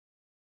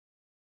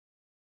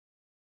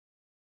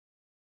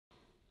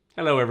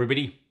Hello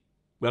everybody,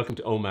 welcome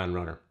to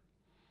OldManRunner.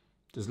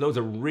 There's loads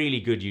of really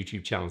good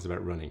YouTube channels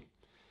about running.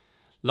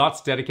 Lots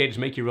dedicated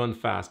to make you run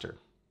faster,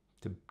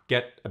 to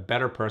get a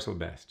better personal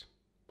best.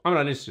 I'm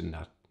not interested in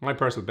that. My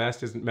personal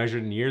best isn't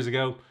measured in years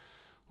ago,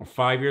 or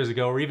 5 years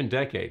ago, or even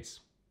decades.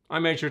 I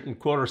measured it in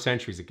quarter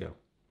centuries ago.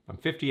 I'm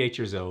 58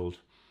 years old,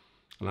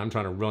 and I'm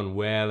trying to run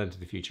well into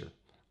the future.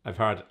 I've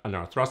had an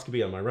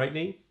arthroscopy on my right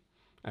knee,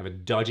 I have a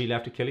dodgy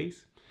left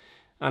Achilles,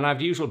 and I have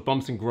the usual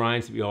bumps and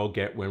grinds that we all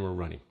get when we're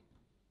running.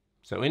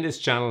 So in this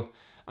channel,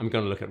 I'm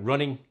going to look at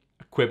running,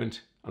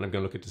 equipment, and I'm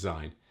going to look at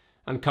design,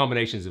 and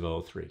combinations of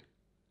all three.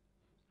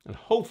 And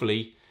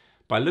hopefully,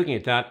 by looking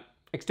at that,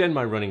 extend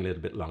my running a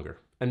little bit longer,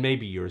 and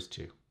maybe yours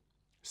too.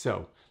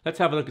 So let's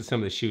have a look at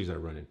some of the shoes I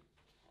run in.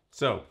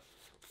 So,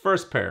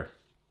 first pair,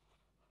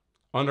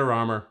 Under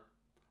Armour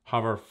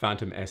HOVR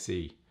Phantom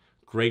SE.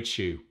 Great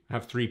shoe. I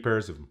have 3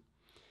 pairs of them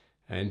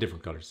in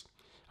different colors.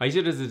 I use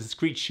it as a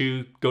discreet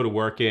shoe, go to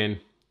work in,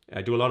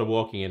 I do a lot of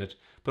walking in it,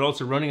 but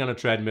also running on a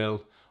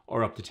treadmill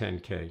or up to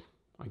 10k.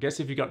 I guess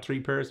if you got 3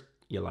 pairs,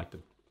 you like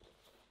them.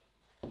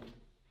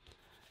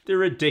 They're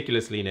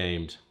ridiculously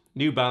named.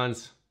 New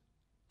Balance,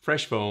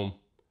 Fresh Foam,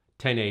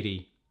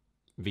 1080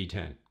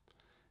 V10.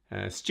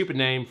 Stupid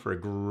name for a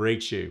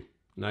great shoe.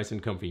 Nice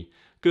and comfy.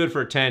 Good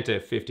for 10 to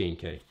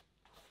 15k.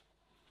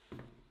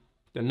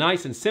 The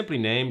nice and simply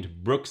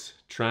named Brooks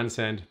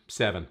Transcend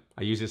 7.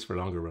 I use this for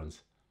longer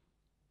runs.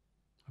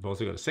 I've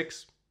also got a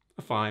 6,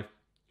 a 5,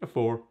 a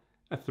 4,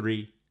 a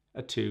 3,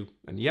 a 2,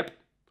 and yep,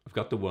 I've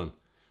got the 1.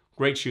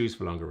 Great shoes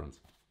for longer runs.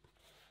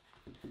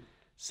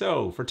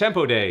 So, for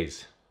tempo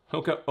days,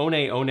 Hoka One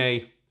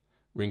One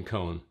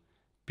Rincon.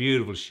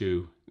 Beautiful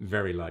shoe,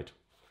 very light.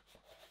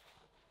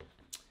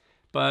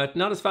 But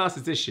not as fast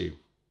as this shoe.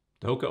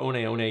 The Hoka One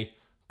One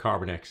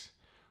Carbon X.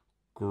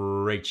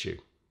 Great shoe.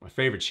 My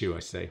favorite shoe, I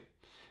say.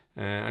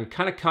 And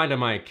kind of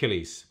my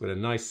Achilles, with a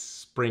nice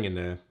spring in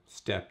the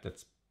step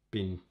that's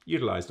been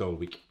utilized all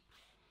week.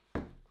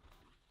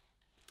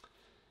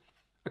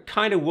 A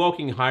kind of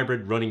walking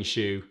hybrid running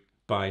shoe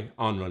by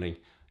On Running,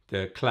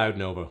 the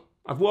Cloudnova.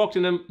 I've walked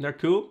in them, they're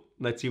cool.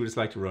 Let's see what it's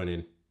like to run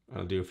in.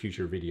 I'll do a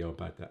future video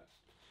about that.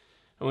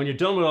 And when you're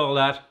done with all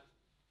that,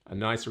 a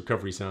nice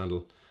recovery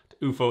sandal. The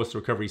Oofos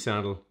recovery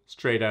sandal,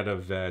 straight out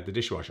of the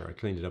dishwasher. I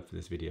cleaned it up for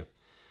this video.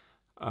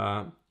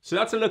 So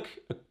that's a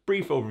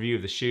brief overview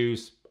of the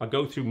shoes. I'll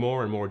go through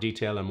more and more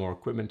detail and more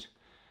equipment.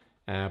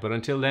 But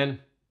until then,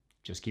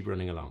 just keep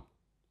running along.